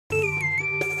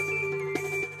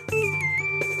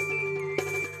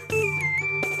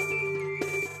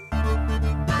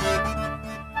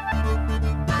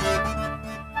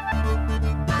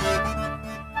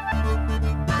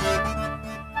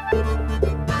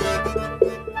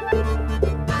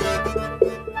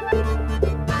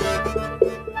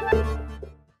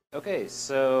Okay,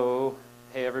 so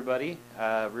hey everybody,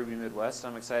 Ruby Midwest.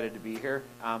 I'm excited to be here.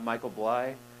 I'm Michael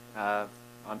Bleigh,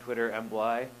 on Twitter,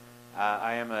 Bleigh.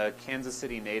 I am a Kansas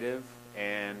City native,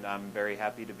 and I'm very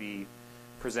happy to be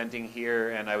presenting here,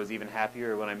 and I was even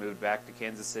happier when I moved back to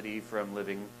Kansas City from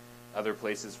living other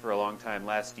places for a long time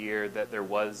last year that there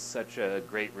was such a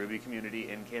great Ruby community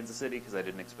in Kansas City because I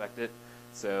didn't expect it.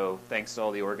 So thanks to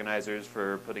all the organizers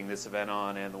for putting this event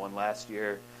on and the one last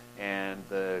year. And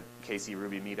the KC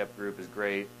Ruby Meetup group is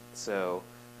great, so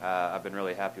I've been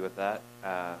really happy with that.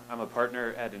 I'm a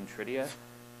partner at Intridia.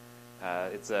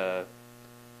 It's a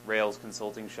Rails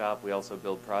consulting shop. We also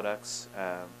build products,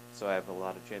 so I have a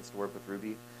lot of chance to work with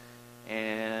Ruby.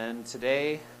 And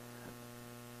today,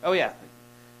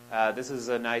 this is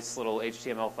a nice little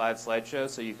HTML5 slideshow,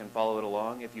 so you can follow it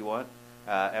along if you want.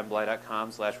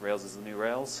 mbleigh.com/Rails is the new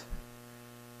Rails.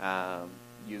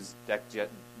 Use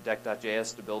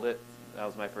deck.js to build it. That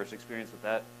was my first experience with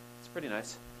that. It's pretty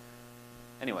nice.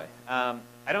 Anyway, I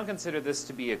don't consider this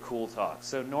to be a cool talk.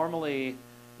 So normally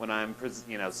when I'm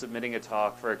submitting a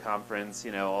talk for a conference,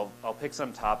 I'll pick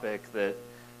some topic that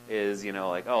is,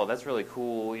 like, oh, that's really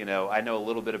cool. I know a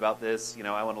little bit about this.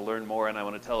 I want to learn more and I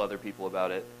want to tell other people about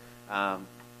it.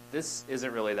 This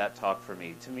isn't really that talk for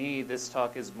me. To me, this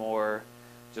talk is more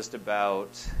just about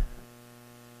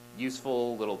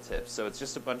useful little tips. So it's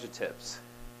just a bunch of tips.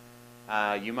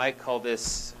 You might call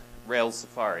this Rails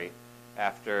Safari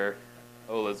after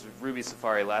Ola's Ruby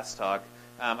Safari last talk.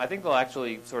 I think they'll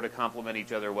actually sort of complement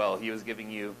each other well. He was giving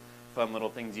you fun little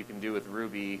things you can do with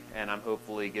Ruby, and I'm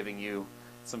hopefully giving you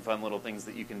some fun little things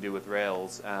that you can do with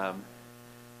Rails. Some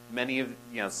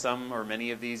or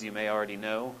many of these you may already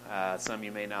know, some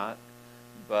you may not,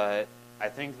 but I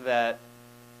think that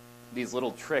these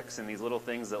little tricks and these little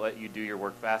things that let you do your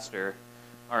work faster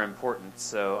are important.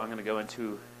 So I'm going to go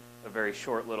into a very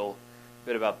short little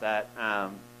bit about that.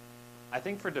 I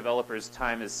think for developers,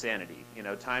 time is sanity.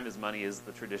 Time is money is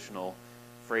the traditional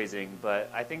phrasing,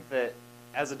 but I think that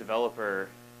as a developer,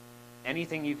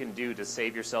 anything you can do to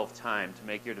save yourself time, to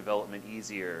make your development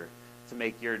easier, to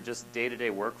make your just day-to-day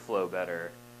workflow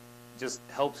better, just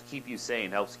helps keep you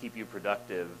sane, helps keep you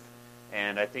productive.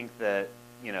 And I think that,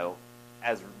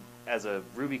 as a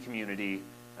Ruby community,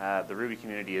 the Ruby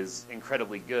community is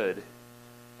incredibly good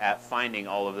at finding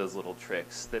all of those little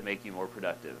tricks that make you more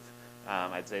productive.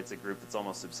 I'd say it's a group that's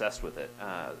almost obsessed with it,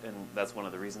 and that's one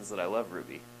of the reasons that I love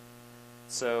Ruby.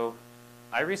 So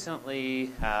I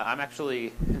recently, I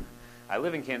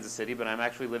live in Kansas City, but I'm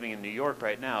actually living in New York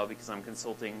right now because I'm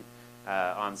consulting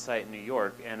on site in New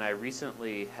York, and I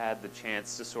recently had the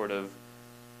chance to sort of,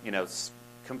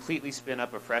 completely spin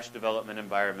up a fresh development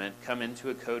environment, come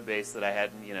into a code base that I had,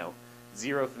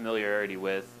 zero familiarity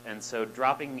with, and so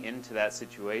dropping into that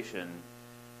situation,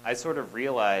 I sort of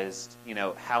realized,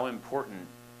 how important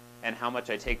and how much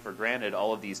I take for granted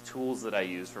all of these tools that I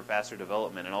use for faster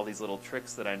development and all these little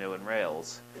tricks that I know in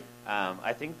Rails.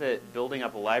 I think that building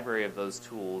up a library of those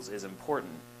tools is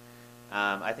important.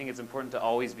 I think it's important to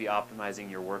always be optimizing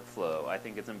your workflow. I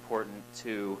think it's important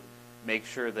to make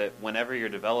sure that whenever you're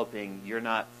developing, you're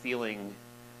not feeling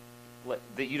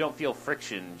that you don't feel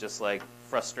friction, just like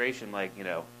frustration, like,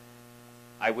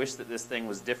 I wish that this thing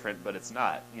was different, but it's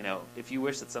not. If you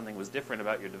wish that something was different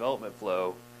about your development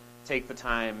flow, take the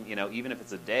time, even if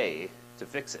it's a day, to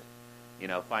fix it.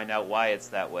 Find out why it's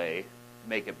that way,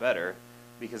 make it better,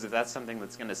 because if that's something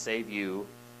that's going to save you,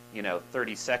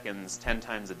 30 seconds 10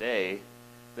 times a day,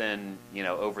 then,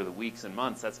 over the weeks and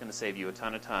months, that's going to save you a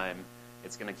ton of time.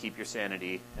 It's going to keep your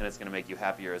sanity, and it's going to make you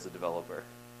happier as a developer.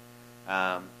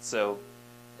 So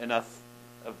enough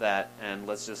of that, and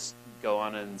let's just go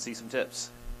on and see some tips.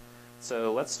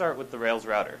 So let's start with the Rails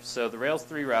router. So the Rails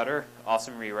 3 router,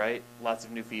 awesome rewrite, lots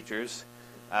of new features.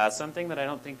 Something that I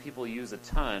don't think people use a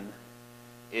ton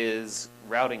is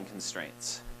routing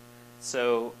constraints.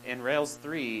 So in Rails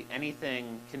 3,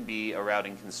 anything can be a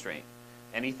routing constraint.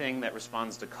 Anything that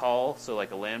responds to call, so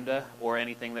like a lambda, or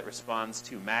anything that responds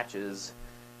to matches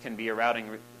can be a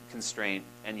routing constraint,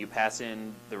 and you pass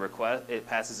in the request, it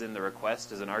passes in the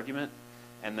request as an argument,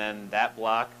 and then that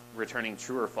block returning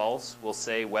true or false will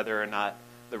say whether or not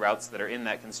the routes that are in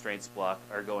that constraints block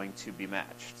are going to be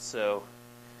matched. So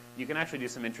you can actually do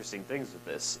some interesting things with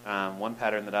this. One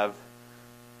pattern that I've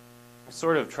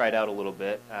sort of tried out a little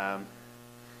bit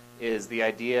is the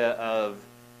idea of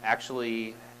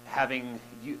actually having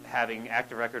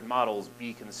active record models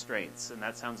be constraints, and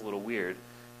that sounds a little weird.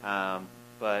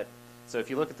 But so if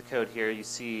you look at the code here, you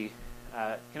see,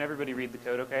 can everybody read the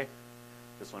code okay?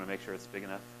 Just want to make sure it's big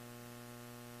enough.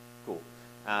 Cool.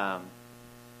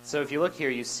 So if you look here,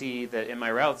 you see that in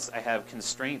my routes, I have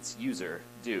constraints user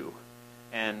do.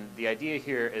 And the idea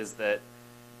here is that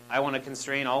I want to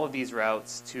constrain all of these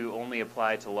routes to only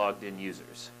apply to logged in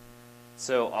users.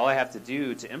 So all I have to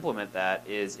do to implement that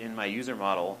is in my user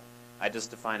model, I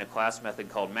just define a class method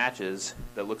called matches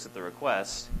that looks at the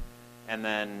request. And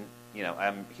then,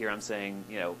 I'm saying,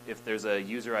 if there's a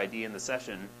user ID in the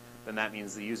session, then that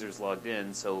means the user's logged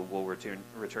in, so we'll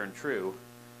return true.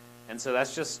 And so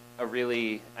that's just a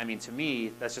really, to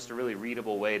me, that's just a really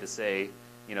readable way to say,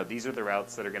 these are the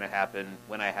routes that are going to happen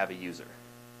when I have a user.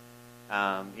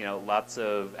 Lots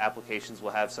of applications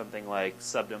will have something like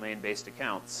subdomain-based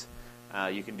accounts.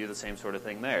 You can do the same sort of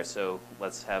thing there. So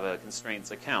let's have a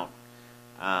constraints account.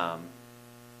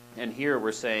 And here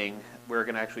we're saying we're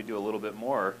going to actually do a little bit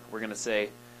more. We're going to say,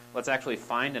 let's actually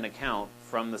find an account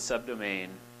from the subdomain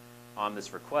on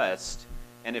this request.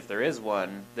 And if there is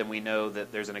one, then we know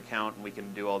that there's an account and we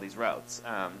can do all these routes.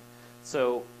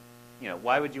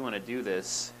 Why would you want to do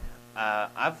this?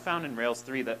 I've found in Rails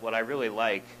 3 that what I really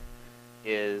like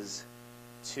is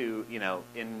to,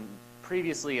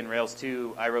 previously in Rails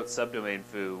 2, I wrote subdomain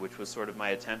foo, which was sort of my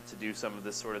attempt to do some of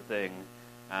this sort of thing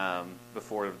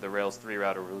before the Rails 3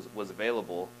 router was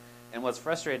available. And what's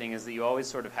frustrating is that you always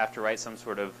sort of have to write some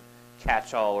sort of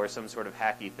catch-all or some sort of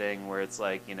hacky thing where it's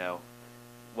like,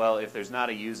 well, if there's not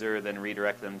a user, then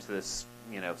redirect them to this,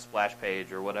 splash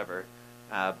page or whatever.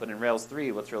 But in Rails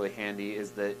 3, what's really handy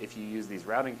is that if you use these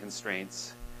routing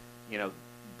constraints,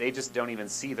 they just don't even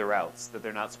see the routes that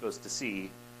they're not supposed to see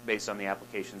based on the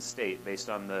application state, based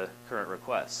on the current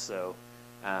request. So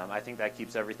I think that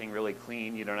keeps everything really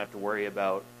clean. You don't have to worry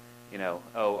about,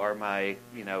 are my,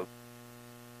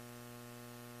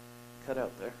 cut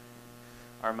out there.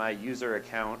 Are my user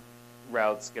account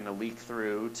routes going to leak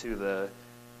through to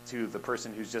the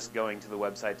person who's just going to the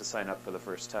website to sign up for the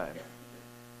first time?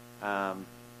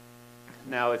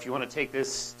 Now, if you want to take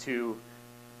this too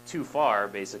far,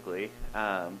 basically,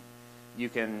 you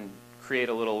can create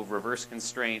a little reverse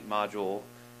constraint module,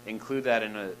 include that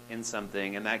in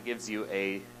something, and that gives you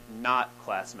a not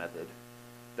class method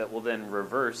that will then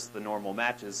reverse the normal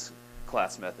matches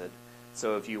class method.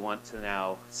 So if you want to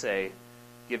now say,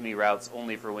 give me routes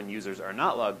only for when users are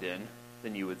not logged in,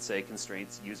 then you would say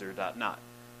constraints user.not.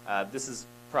 This is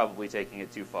probably taking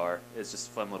it too far. It's just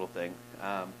a fun little thing.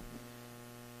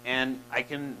 And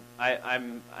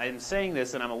I'm saying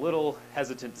this, and I'm a little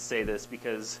hesitant to say this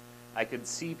because I could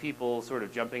see people sort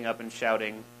of jumping up and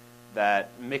shouting that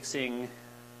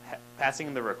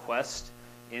passing the request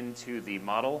into the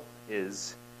model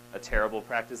is a terrible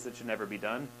practice that should never be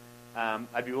done.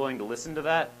 I'd be willing to listen to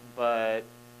that, but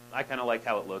I kind of like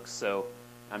how it looks, so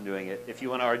I'm doing it. If you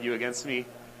want to argue against me,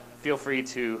 feel free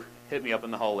to hit me up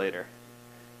in the hall later.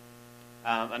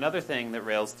 Another thing that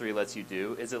Rails 3 lets you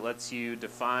do is it lets you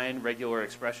define regular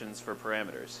expressions for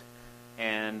parameters.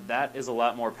 And that is a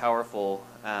lot more powerful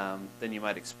than you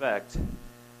might expect,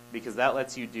 because that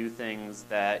lets you do things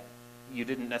that you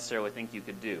didn't necessarily think you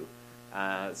could do.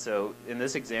 So in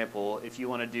this example, if you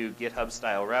want to do GitHub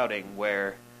style routing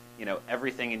where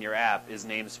everything in your app is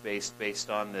namespaced based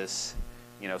on this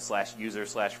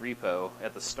 /user/repo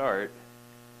at the start,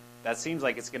 that seems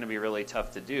like it's going to be really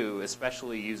tough to do,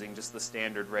 especially using just the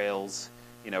standard Rails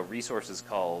resources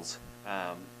calls.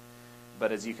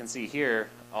 But as you can see here,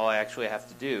 all I actually have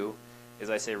to do is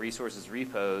I say resources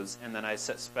repos, and then I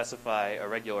specify a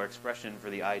regular expression for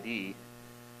the ID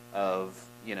of,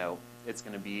 it's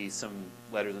going to be some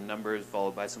letters and numbers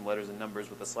followed by some letters and numbers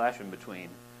with a slash in between.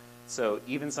 So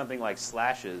even something like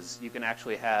slashes, you can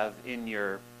actually have in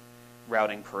your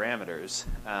routing parameters.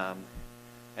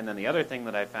 And then the other thing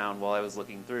that I found while I was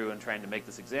looking through and trying to make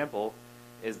this example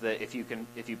is that if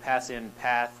you pass in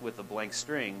path with a blank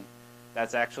string,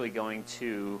 that's actually going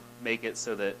to make it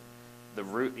so that the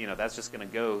root, that's just going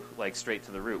to go like straight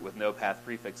to the root with no path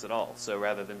prefix at all. So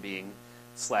rather than being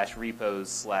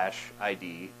 /repos/ID,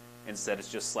 instead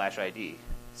it's just /ID.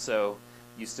 So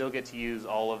you still get to use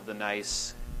all of the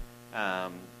nice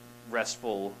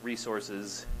RESTful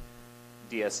resources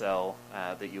DSL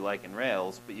that you like in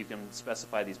Rails, but you can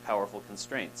specify these powerful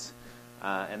constraints.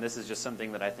 And this is just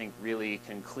something that I think really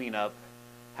can clean up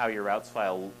how your routes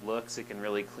file looks. It can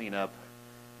really clean up,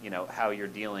 how you're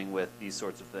dealing with these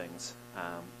sorts of things.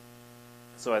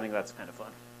 So I think that's kind of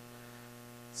fun.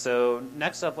 So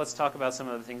next up, let's talk about some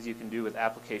of the things you can do with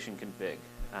application config.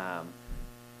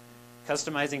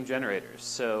 Customizing generators.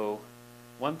 So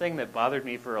one thing that bothered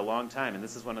me for a long time, and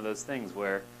this is one of those things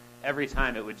where every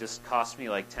time it would just cost me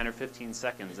like 10 or 15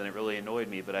 seconds, and it really annoyed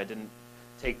me, but I didn't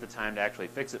take the time to actually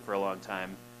fix it for a long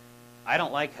time. I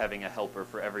don't like having a helper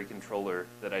for every controller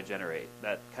that I generate.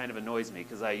 That kind of annoys me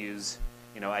because I use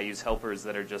helpers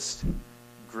that are just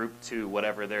grouped to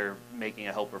whatever they're making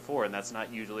a helper for, and that's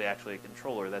not usually actually a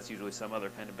controller. That's usually some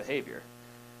other kind of behavior.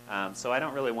 So I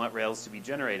don't really want Rails to be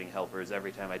generating helpers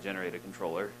every time I generate a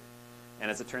controller. And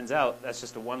as it turns out, that's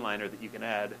just a one-liner that you can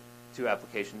add to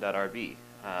application.rb.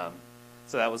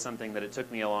 So that was something that it took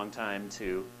me a long time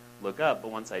to look up, but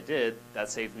once I did, that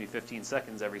saved me 15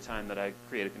 seconds every time that I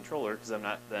create a controller, because I'm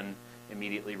not then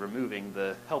immediately removing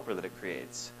the helper that it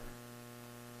creates.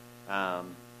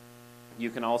 You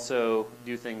can also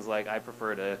do things like, I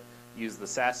prefer to use the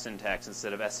Sass syntax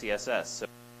instead of SCSS. So,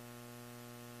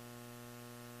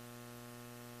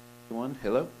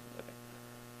 hello? Okay.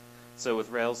 So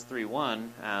with Rails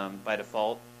 3.1, by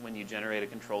default, when you generate a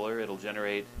controller, it'll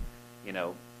generate,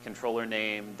 controller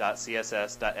name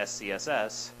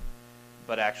 .css.scss.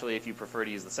 But actually, if you prefer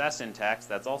to use the Sass syntax,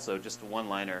 that's also just a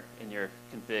one-liner in your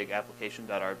config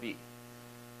application.rb.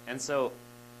 And so,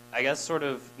 I guess sort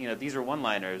of, these are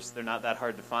one-liners. They're not that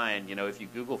hard to find. If you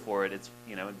Google for it, it's,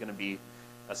 going to be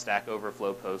a Stack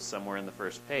Overflow post somewhere in the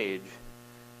first page.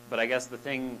 But I guess the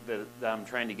thing that I'm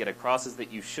trying to get across is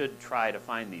that you should try to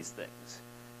find these things.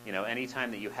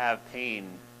 Anytime that you have pain,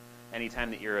 anytime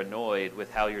that you're annoyed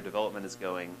with how your development is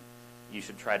going, you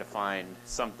should try to find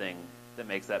something that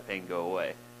makes that pain go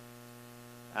away.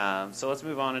 So let's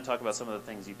move on and talk about some of the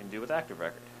things you can do with Active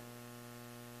Record.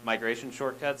 Migration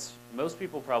shortcuts, most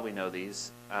people probably know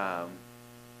these.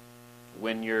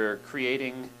 When you're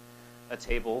creating a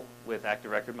table with Active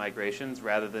Record migrations,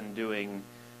 rather than doing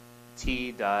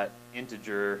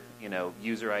t.integer,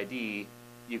 user ID,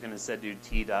 you can instead do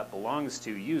t.belongs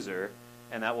to user,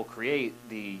 and that will create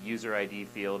the user ID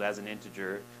field as an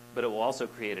integer, but it will also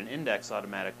create an index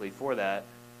automatically for that.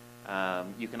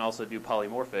 You can also do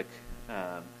polymorphic.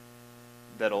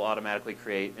 That'll automatically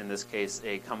create, in this case,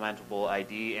 a commentable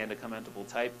ID and a commentable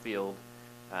type field,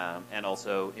 and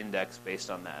also index based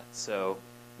on that. So,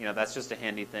 that's just a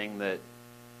handy thing that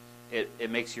it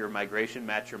makes your migration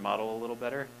match your model a little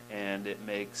better, and it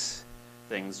makes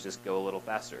things just go a little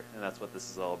faster, and that's what this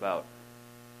is all about.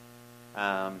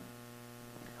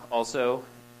 Also,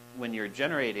 when you're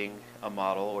generating a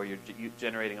model or you're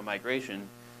generating a migration,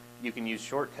 you can use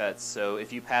shortcuts. So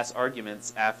if you pass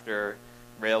arguments after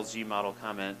Rails gmodel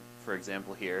comment, for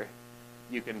example here,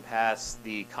 you can pass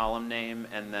the column name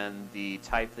and then the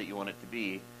type that you want it to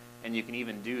be, and you can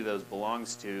even do those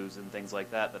belongs to's and things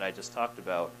like that that I just talked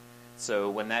about.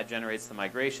 So when that generates the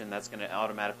migration, that's going to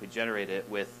automatically generate it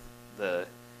with the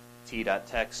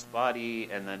t.text body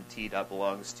and then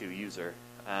t.belongs to user.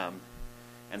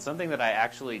 And something that I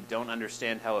actually don't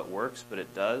understand how it works, but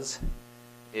it does,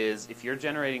 is if you're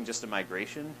generating just a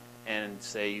migration and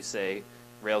you say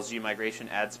Rails G migration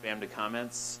add spam to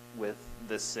comments with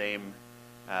this same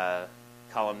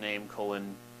column name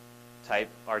colon type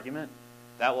argument,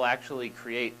 that will actually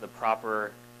create the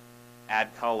proper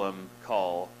add column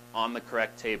call on the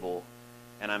correct table,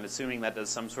 and I'm assuming that does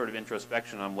some sort of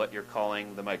introspection on what you're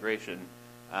calling the migration.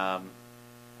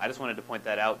 I just wanted to point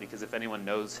that out because if anyone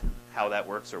knows how that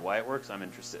works or why it works, I'm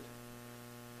interested.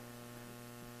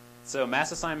 So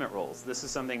mass assignment roles. This is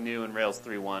something new in Rails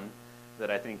 3.1 that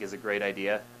I think is a great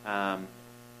idea.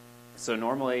 So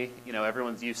normally,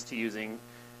 everyone's used to using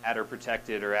adder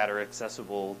protected or adder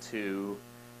accessible to,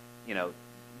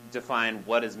 define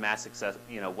what is mass access.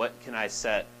 What can I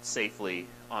set safely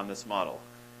on this model.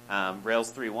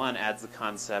 Rails 3.1 adds the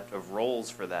concept of roles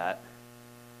for that.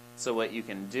 So what you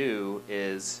can do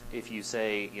is, if you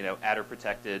say, adder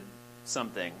protected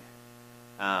something,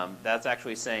 that's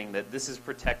actually saying that this is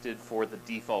protected for the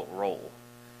default role.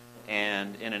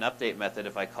 And in an update method,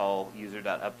 if I call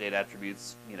user.update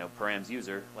attributes, params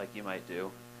user, like you might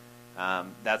do,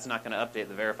 that's not going to update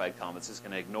the verified column. It's just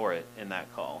going to ignore it in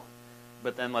that call.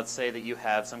 But then let's say that you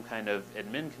have some kind of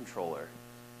admin controller,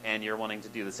 and you're wanting to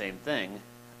do the same thing.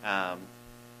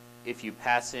 If you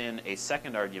pass in a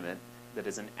second argument that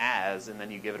is an as, and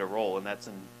then you give it a role, and that's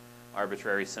an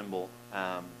arbitrary symbol,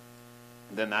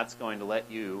 then that's going to let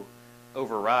you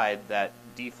override that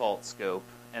default scope,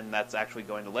 and that's actually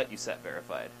going to let you set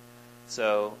verified.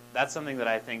 So that's something that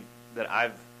I think that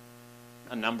I've,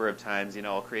 a number of times,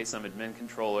 I'll create some admin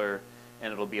controller,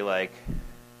 and it'll be like,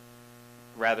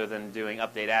 rather than doing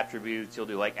update attributes, you'll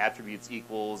do like attributes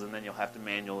equals, and then you'll have to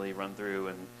manually run through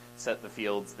and set the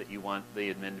fields that you want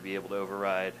the admin to be able to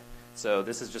override. So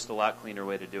this is just a lot cleaner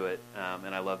way to do it,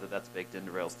 and I love that that's baked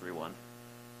into Rails 3.1.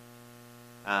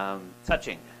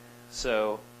 Touching.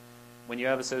 So when you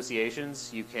have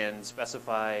associations, you can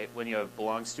specify, when you have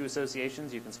belongs to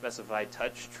associations, you can specify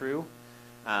touch true.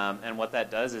 And what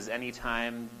that does is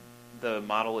anytime the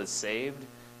model is saved,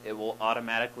 it will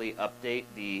automatically update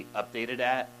the updated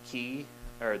at key,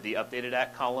 or the updated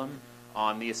at column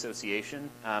on the association.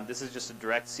 This is just a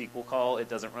direct SQL call. It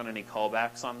doesn't run any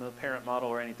callbacks on the parent model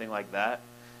or anything like that.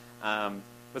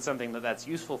 But something that's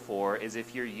useful for is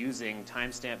if you're using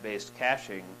timestamp-based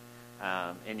caching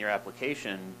in your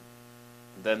application,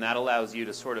 then that allows you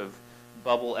to sort of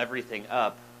bubble everything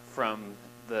up from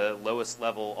the lowest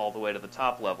level all the way to the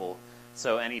top level.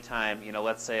 So anytime,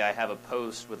 let's say I have a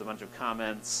post with a bunch of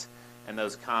comments, and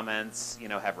those comments,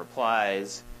 have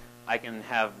replies, I can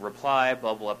have reply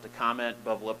bubble up to comment,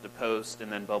 bubble up to post,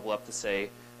 and then bubble up to, say,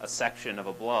 a section of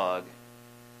a blog.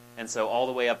 And so all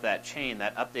the way up that chain,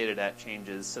 that updated at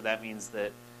changes. So that means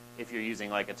that if you're using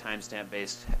like a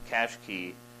timestamp-based cache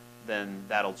key, then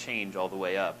that'll change all the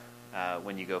way up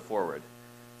when you go forward.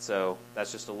 So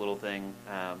that's just a little thing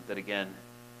that, again,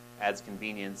 adds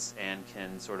convenience and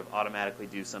can sort of automatically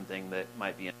do something that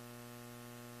might be.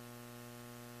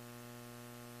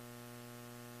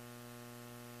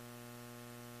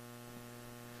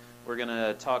 We're going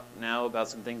to talk now about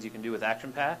some things you can do with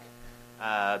ActionPack.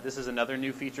 This is another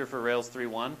new feature for Rails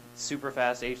 3.1, super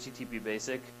fast HTTP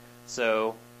basic.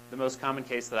 So the most common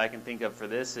case that I can think of for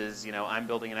this is, I'm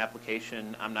building an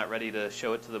application, I'm not ready to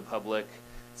show it to the public,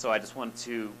 so I just want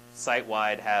to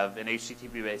site-wide have an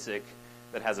HTTP basic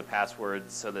that has a password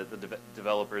so that the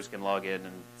developers can log in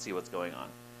and see what's going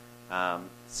on.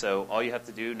 So all you have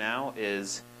to do now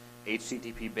is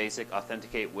HTTP basic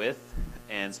authenticate with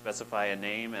and specify a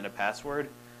name and a password.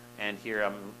 And here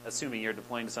I'm assuming you're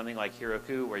deploying to something like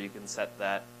Heroku where you can set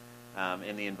that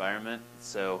in the environment.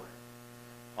 So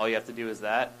all you have to do is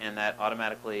that, and that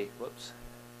automatically, whoops,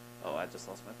 oh, I just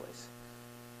lost my place.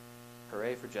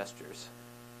 Hooray for gestures.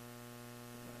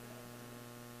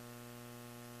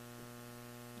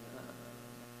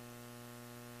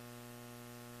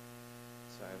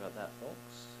 Sorry about that,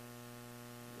 folks.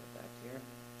 Get back here.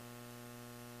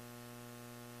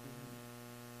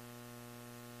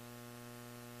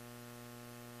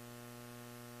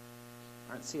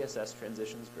 Aren't CSS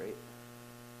transitions great?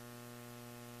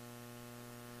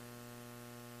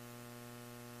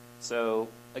 So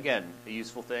again, a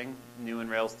useful thing, new in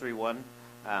Rails 3.1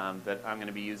 that I'm going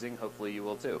to be using. Hopefully you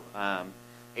will too.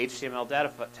 HTML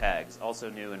data tags, also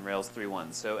new in Rails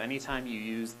 3.1. So anytime you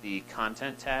use the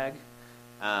content tag,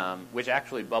 which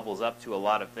actually bubbles up to a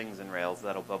lot of things in Rails,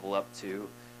 that'll bubble up to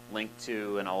link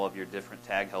to and all of your different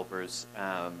tag helpers,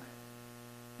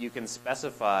 you can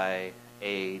specify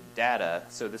a data.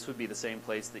 So this would be the same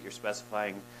place that you're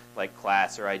specifying like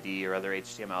class or ID or other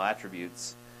HTML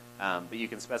attributes. But you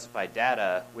can specify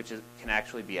data, which can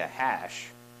actually be a hash.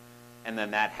 And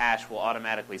then that hash will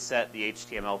automatically set the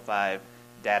HTML5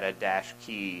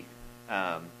 data-key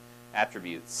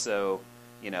attributes. So,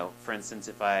 for instance,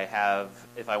 if I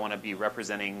want to be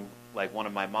representing like one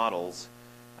of my models,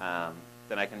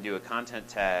 then I can do a content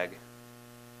tag,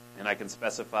 and I can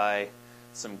specify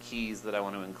some keys that I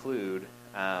want to include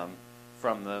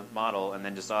from the model, and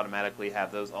then just automatically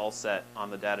have those all set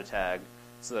on the data tag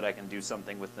so that I can do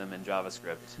something with them in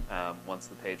JavaScript once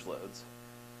the page loads.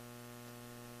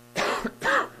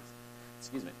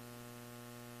 Excuse me.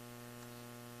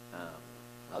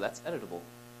 Oh, that's editable.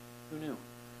 Who knew?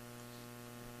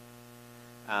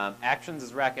 Actions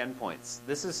as rack endpoints.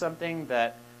 This is something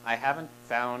that I haven't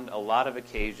found a lot of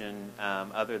occasion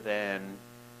other than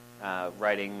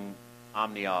writing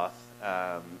OmniAuth.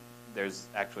 There's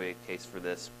actually a case for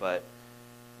this, but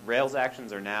Rails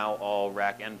actions are now all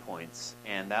rack endpoints,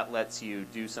 and that lets you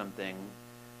do something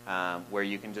where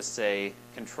you can just say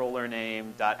controller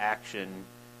name .action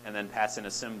and then pass in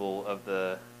a symbol of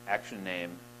the action name,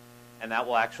 and that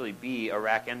will actually be a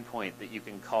rack endpoint that you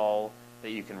can call,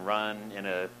 that you can run in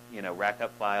a rack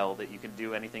up file, that you can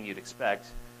do anything you'd expect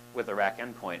with a rack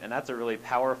endpoint. And that's a really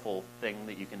powerful thing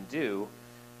that you can do,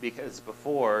 because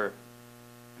before,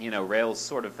 Rails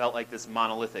sort of felt like this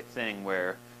monolithic thing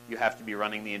where you have to be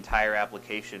running the entire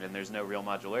application and there's no real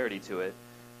modularity to it.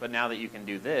 But now that you can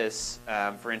do this,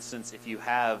 for instance, if you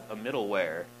have a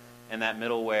middleware and that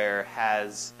middleware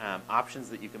has options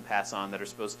that you can pass on that are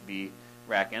supposed to be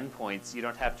rack endpoints, you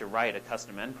don't have to write a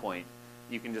custom endpoint.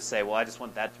 You can just say, well, I just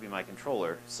want that to be my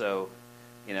controller. So,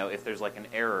 if there's like an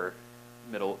error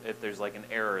if there's like an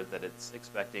error that it's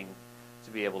expecting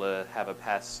to be able to have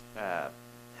passed a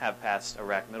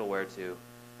rack middleware to,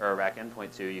 or a rack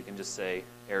endpoint to, you can just say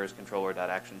errors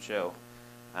controller.actionShow,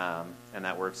 and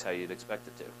that works how you'd expect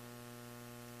it to.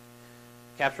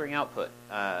 Capturing output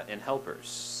in helpers.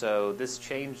 So this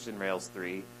changed in Rails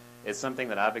 3. It's something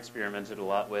that I've experimented a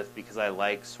lot with because I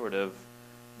like sort of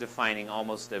defining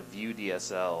almost a view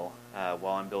DSL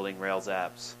while I'm building Rails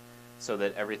apps, so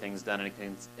that everything's done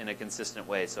in a consistent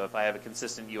way. So if I have a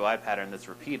consistent UI pattern that's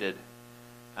repeated,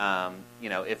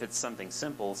 If it's something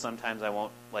simple, sometimes I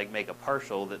won't like make a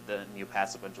partial that then you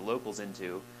pass a bunch of locals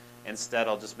into. Instead,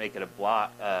 I'll just make it a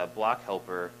block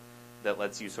helper that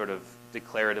lets you sort of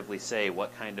declaratively say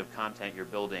what kind of content you're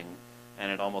building,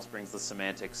 and it almost brings the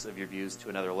semantics of your views to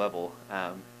another level.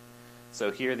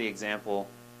 So here the example,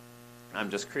 I'm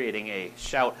just creating a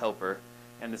shout helper,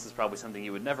 and this is probably something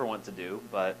you would never want to do,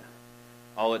 but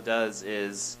all it does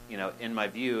is, in my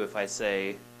view, if I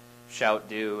say shout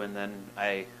do, and then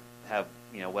I have,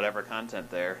 whatever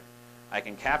content there, I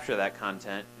can capture that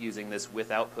content using this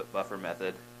with output buffer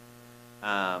method,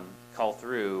 call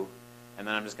through, and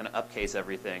then I'm just going to upcase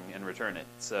everything and return it.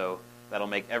 So that'll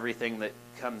make everything that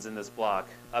comes in this block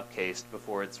upcased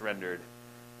before it's rendered.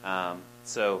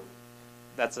 So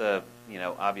that's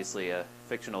obviously a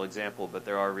fictional example, but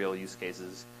there are real use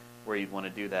cases where you'd want to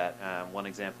do that. One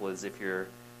example is if you're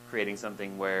creating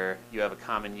something where you have a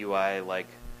common UI like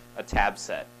a tab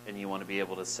set, and you want to be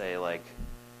able to say like,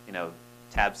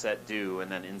 tab set do, and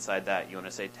then inside that you want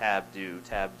to say tab do,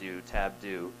 tab do, tab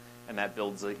do, and that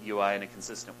builds a UI in a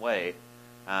consistent way.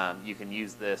 You can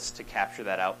use this to capture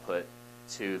that output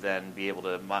to then be able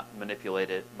to manipulate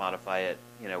it, modify it,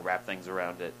 wrap things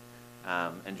around it,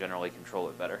 and generally control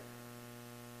it better.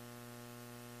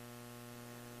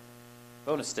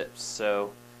 Bonus tips.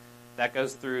 So that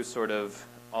goes through sort of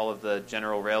all of the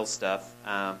general Rails stuff.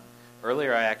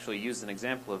 Earlier I actually used an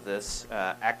example of this,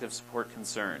 active support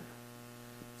concern.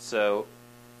 So,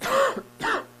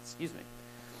 excuse me.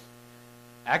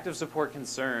 Active support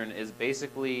concern is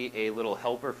basically a little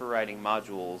helper for writing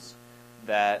modules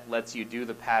that lets you do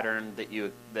the pattern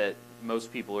that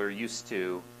most people are used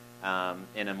to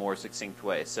in a more succinct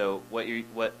way. So what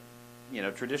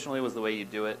traditionally was the way you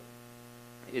do it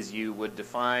is you would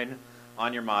define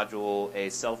on your module a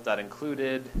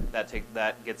self.included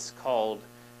that gets called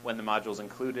when the module is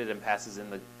included and passes in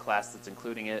the class that's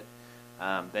including it.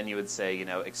 Then you would say,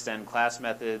 extend class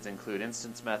methods, include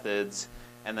instance methods,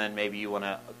 and then maybe you want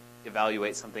to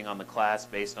evaluate something on the class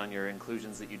based on your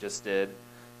inclusions that you just did.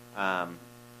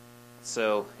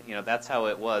 So that's how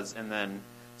it was. And then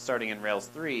starting in Rails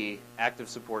 3, active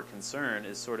support concern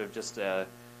is sort of just a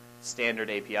standard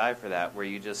API for that, where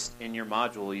you just, in your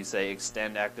module, you say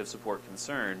extend active support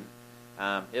concern.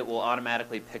 It will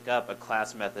automatically pick up a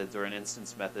class methods or an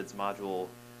instance methods module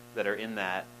that are in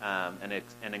that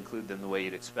and include them the way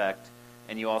you'd expect.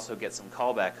 And you also get some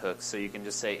callback hooks, so you can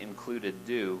just say included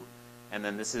do, and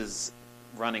then this is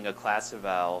running a class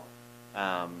eval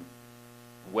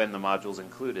when the module's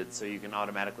included, so you can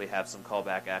automatically have some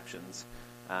callback actions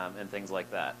and things like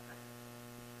that.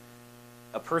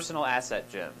 A personal asset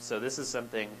gem. So this is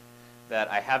something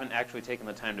that I haven't actually taken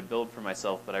the time to build for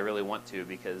myself, but I really want to,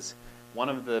 because one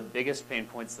of the biggest pain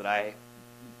points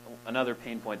another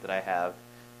pain point that I have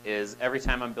is every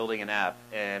time I'm building an app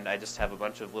and I just have a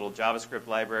bunch of little JavaScript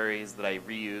libraries that I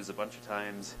reuse a bunch of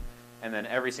times, and then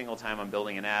every single time I'm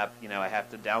building an app, I have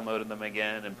to download them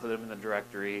again and put them in the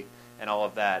directory and all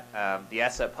of that. The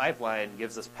asset pipeline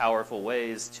gives us powerful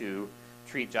ways to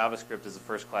treat JavaScript as a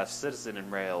first-class citizen in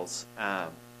Rails.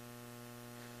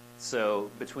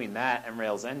 So between that and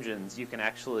Rails engines, you can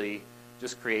actually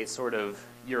just create sort of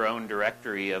your own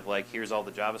directory of like, here's all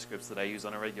the JavaScripts that I use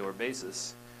on a regular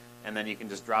basis. And then you can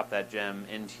just drop that gem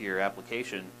into your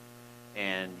application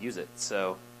and use it.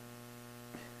 So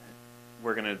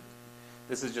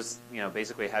this is just,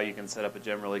 basically how you can set up a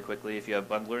gem really quickly. If you have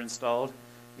Bundler installed,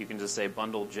 you can just say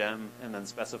bundle gem and then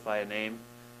specify a name.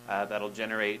 That'll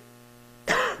generate,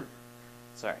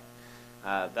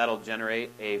 that'll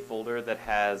generate a folder that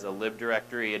has a lib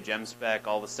directory, a gem spec,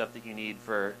 all the stuff that you need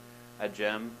for a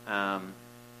gem.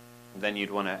 Then you'd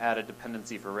want to add a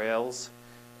dependency for Rails.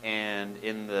 And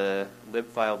in the lib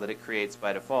file that it creates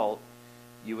by default,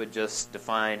 you would just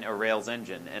define a Rails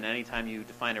engine. And anytime you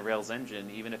define a Rails engine,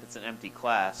 even if it's an empty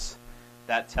class,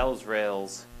 that tells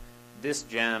Rails this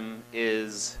gem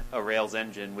is a Rails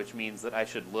engine, which means that I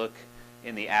should look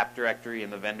in the app directory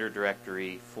and the vendor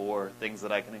directory for things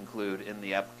that I can include in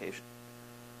the application.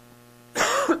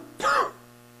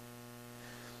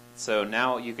 So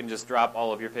now you can just drop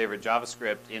all of your favorite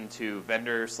JavaScript into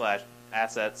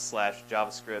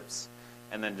vendor/assets/JavaScripts,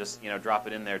 and then just drop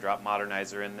it in there. Drop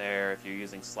Modernizer in there. If you're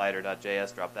using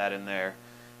slider.js, drop that in there.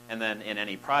 And then in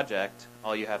any project,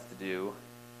 all you have to do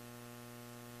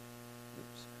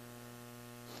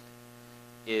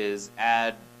is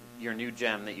add your new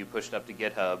gem that you pushed up to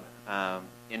GitHub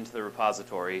into the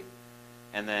repository,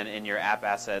 and then in your app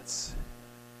assets,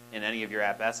 in any of your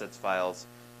app assets files,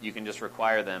 you can just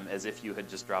require them as if you had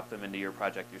just dropped them into your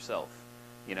project yourself.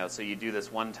 So you do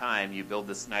this one time, you build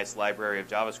this nice library of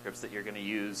JavaScripts that you're going to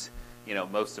use,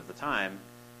 most of the time,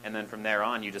 and then from there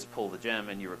on, you just pull the gem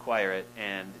and you require it,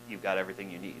 and you've got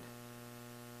everything you need.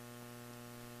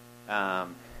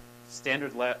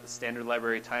 Standard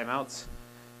library timeouts.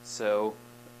 So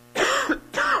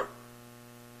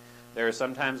there are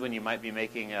some times when you might be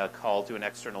making a call to an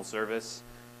external service.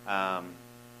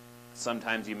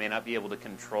 Sometimes you may not be able to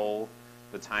control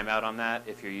the timeout on that.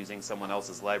 If you're using someone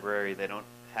else's library, they don't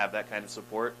have that kind of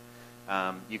support.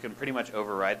 You can pretty much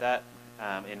override that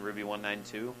in Ruby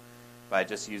 1.9.2 by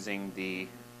just using the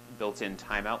built-in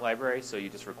timeout library. So you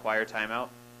just require timeout,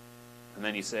 and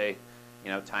then you say,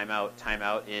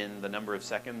 timeout in the number of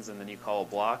seconds, and then you call a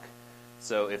block.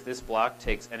 So if this block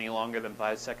takes any longer than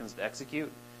 5 seconds to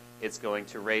execute, it's going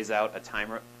to raise out a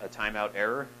timeout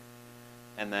error.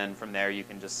 And then from there, you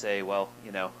can just say, well,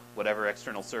 whatever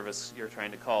external service you're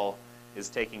trying to call is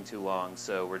taking too long,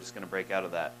 so we're just going to break out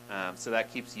of that. So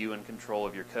that keeps you in control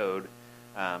of your code,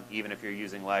 even if you're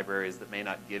using libraries that may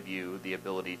not give you the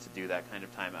ability to do that kind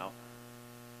of timeout.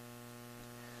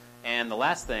 And the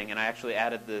last thing, and I actually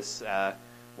added this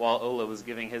while Ola was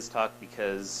giving his talk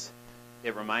because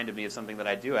it reminded me of something that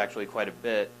I do actually quite a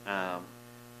bit,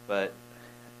 but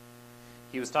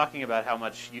he was talking about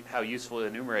how useful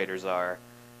enumerators are,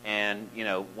 and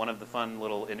one of the fun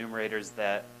little enumerators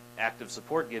that active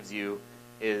support gives you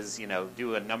is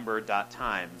do a number dot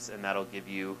times, and that'll give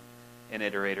you an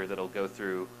iterator that'll go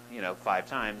through 5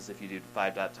 times if you do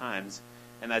 5 dot times,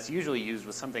 and that's usually used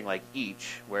with something like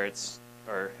each, where it's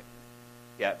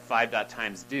 5 dot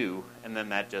times do, and then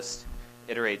that just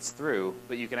iterates through.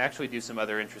 But you can actually do some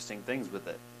other interesting things with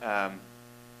it.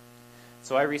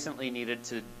 So I recently needed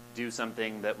to do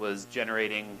something that was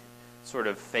generating sort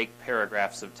of fake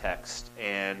paragraphs of text,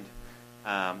 and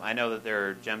I know that there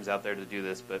are gems out there to do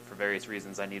this, but for various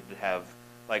reasons I needed to have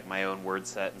like my own word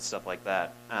set and stuff like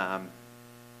that.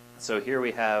 So here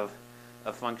we have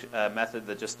a method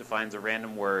that just defines a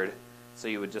random word. So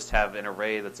you would just have an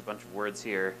array that's a bunch of words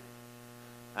here.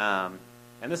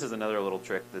 And this is another little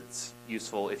trick that's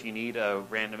useful. If you need a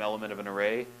random element of an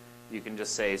array, you can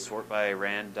just say sort by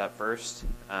rand.first.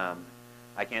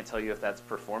 I can't tell you if that's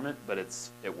performant, but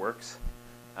it works.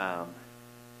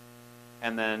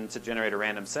 And then to generate a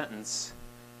random sentence,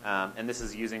 and this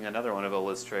is using another one of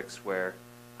Ola's tricks where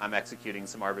I'm executing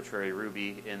some arbitrary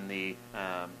Ruby in the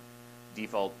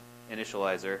default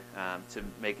initializer to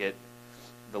make it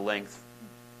the length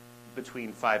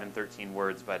between 5 and 13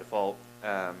 words by default.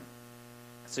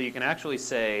 So you can actually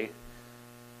say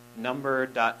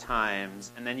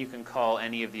number.times, and then you can call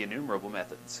any of the enumerable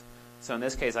methods. So in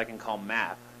this case, I can call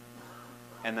map,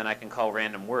 and then I can call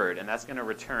random word, and that's going to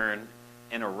return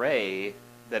an array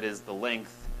that is the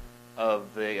length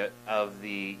of the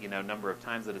number of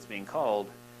times that it's being called,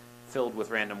 filled with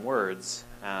random words.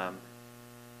 And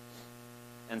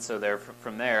so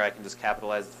from there, I can just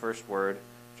capitalize the first word,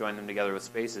 join them together with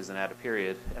spaces, and add a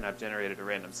period, and I've generated a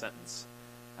random sentence.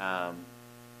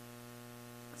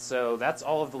 So that's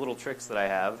all of the little tricks that I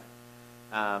have.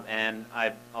 And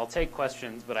I'll take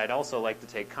questions, but I'd also like to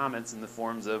take comments in the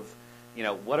forms of,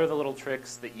 what are the little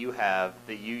tricks that you have,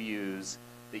 that you use,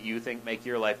 that you think make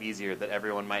your life easier, that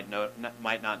everyone might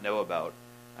not know about.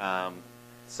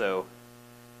 So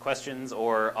questions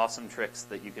or awesome tricks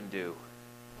that you can do.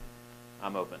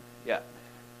 I'm open. Yeah.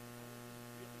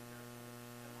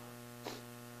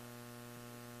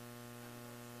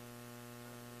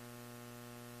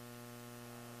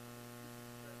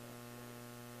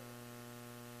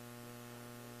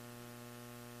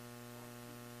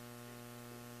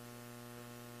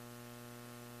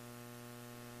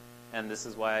 And this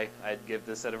is why I'd give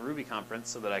this at a Ruby conference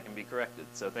so that I can be corrected.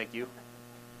 So thank you.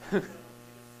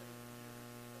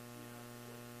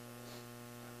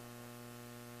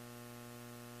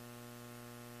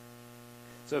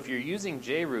 So if you're using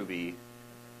JRuby,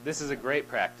 this is a great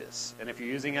practice. And if you're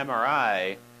using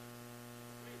MRI,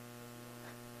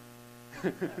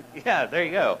 yeah, there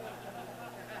you go.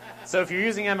 So if you're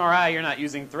using MRI, you're not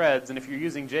using threads, and if you're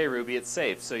using JRuby, it's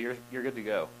safe. So you're good to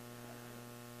go.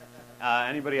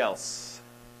 Anybody else?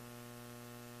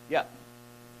 Yeah.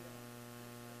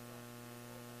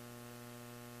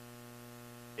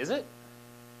 Is it?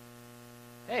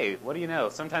 Hey, what do you know?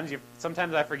 Sometimes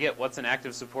I forget what's in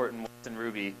active support and what's in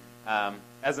Ruby.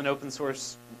 As an open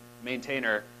source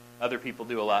maintainer, other people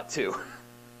do a lot too.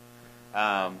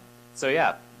 So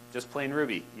yeah, just plain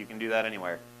Ruby. You can do that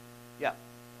anywhere. Yeah.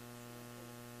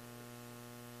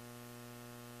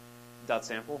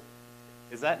 .sample.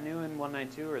 Is that new in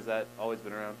 1.9.2, or has that always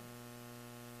been around?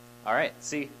 All right.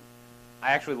 See,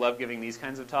 I actually love giving these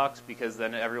kinds of talks because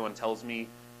then everyone tells me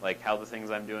like how the things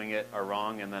I'm doing it are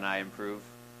wrong, and then I improve.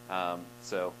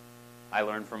 So I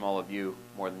learn from all of you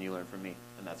more than you learn from me,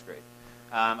 and that's great.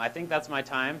 I think that's my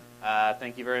time.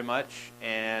 Thank you very much.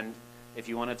 And if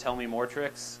you want to tell me more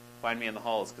tricks, find me in the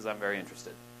halls because I'm very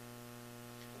interested.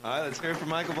 All right, let's hear it from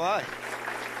Michael Bleigh.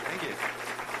 Thank you.